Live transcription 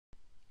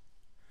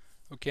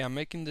Okay, I'm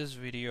making this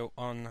video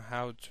on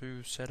how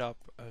to set up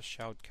a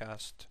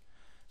shoutcast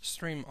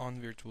stream on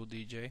Virtual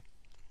DJ.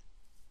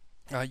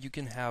 You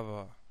can have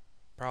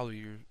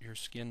probably your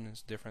skin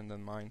is different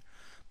than mine,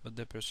 but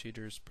the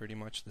procedure is pretty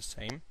much the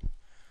same.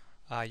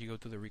 You go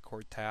to the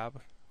record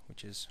tab,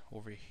 which is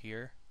over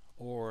here,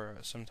 or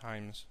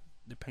sometimes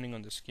depending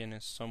on the skin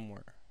is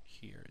somewhere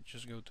here.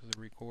 Just go to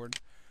the record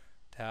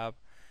tab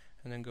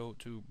and then go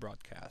to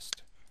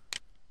broadcast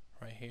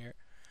right here,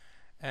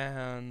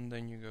 and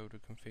then you go to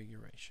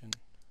configuration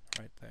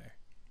right there.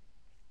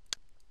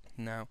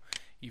 Now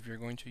if you're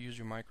going to use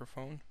your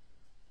microphone,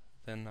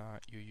 then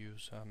you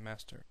use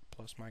master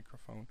plus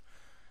microphone.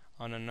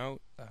 On a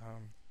note,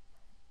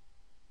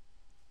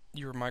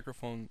 your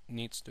microphone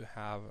needs to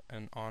have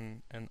an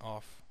on and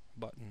off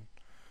button,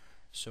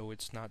 so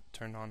it's not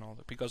turned on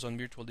because on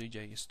Virtual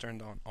DJ it's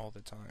turned on all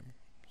the time.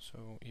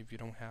 So if you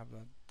don't have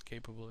that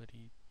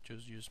capability,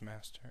 just use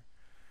master.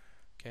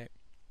 Okay,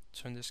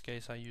 so in this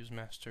case I use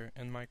master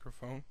and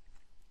microphone.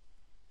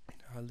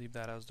 I'll leave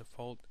that as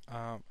default.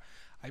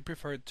 I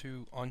prefer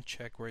to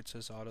uncheck where it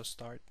says auto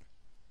start,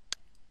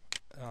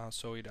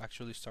 so it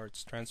actually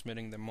starts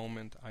transmitting the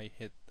moment I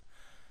hit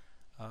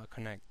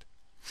connect.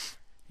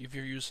 If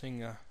you're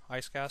using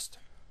Icecast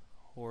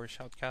or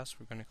Shoutcast,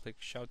 we're going to click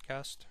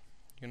Shoutcast.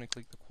 You're going to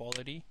click the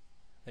quality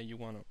that you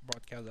want to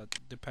broadcast. That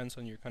depends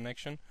on your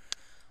connection,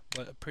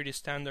 but a pretty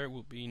standard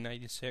will be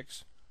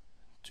 96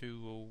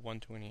 to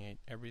 128.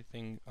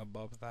 Everything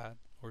above that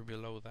or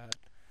below that,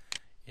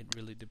 it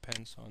really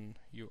depends on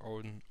your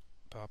own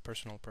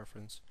personal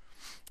preference.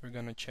 We're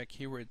going to check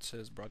here where it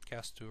says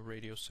broadcast to a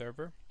radio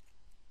server.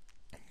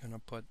 I'm going to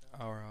put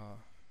our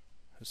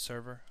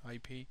server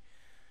IP,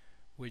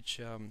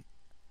 which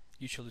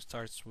usually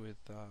starts with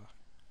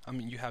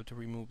you have to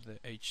remove the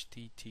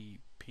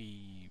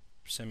HTTP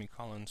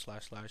semicolon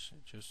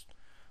 / just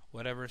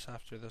whatever's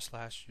after the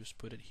slash, just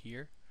put it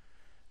here,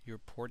 your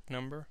port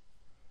number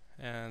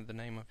and the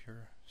name of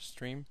your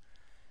stream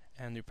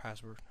and your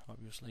password,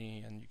 obviously,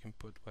 and you can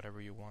put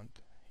whatever you want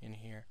in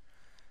here.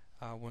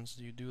 Once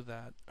you do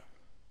that,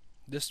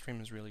 this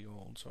stream is really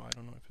old, so I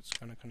don't know if it's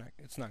gonna connect.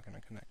 It's not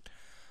gonna connect,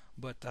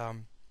 but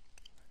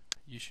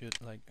you should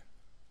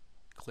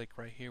click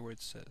right here where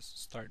it says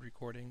start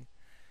recording,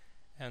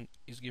 and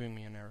it's giving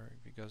me an error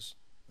because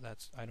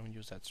I don't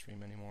use that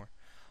stream anymore.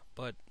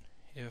 But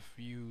if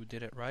you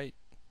did it right,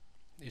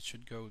 it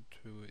should go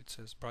to, it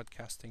says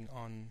broadcasting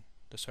on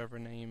the server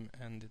name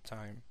and the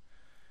time,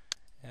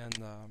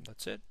 and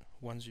that's it.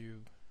 Once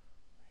you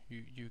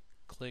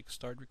click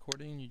start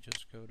recording, you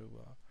just go to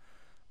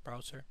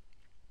browser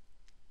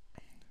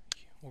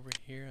over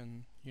here,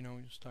 and you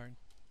start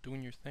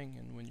doing your thing,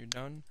 and when you're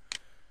done,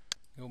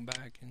 go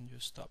back and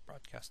just stop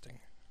broadcasting.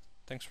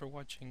 Thanks for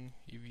watching.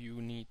 If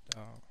you need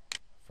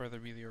further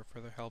video or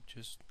further help,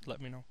 just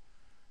let me know.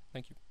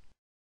 Thank you.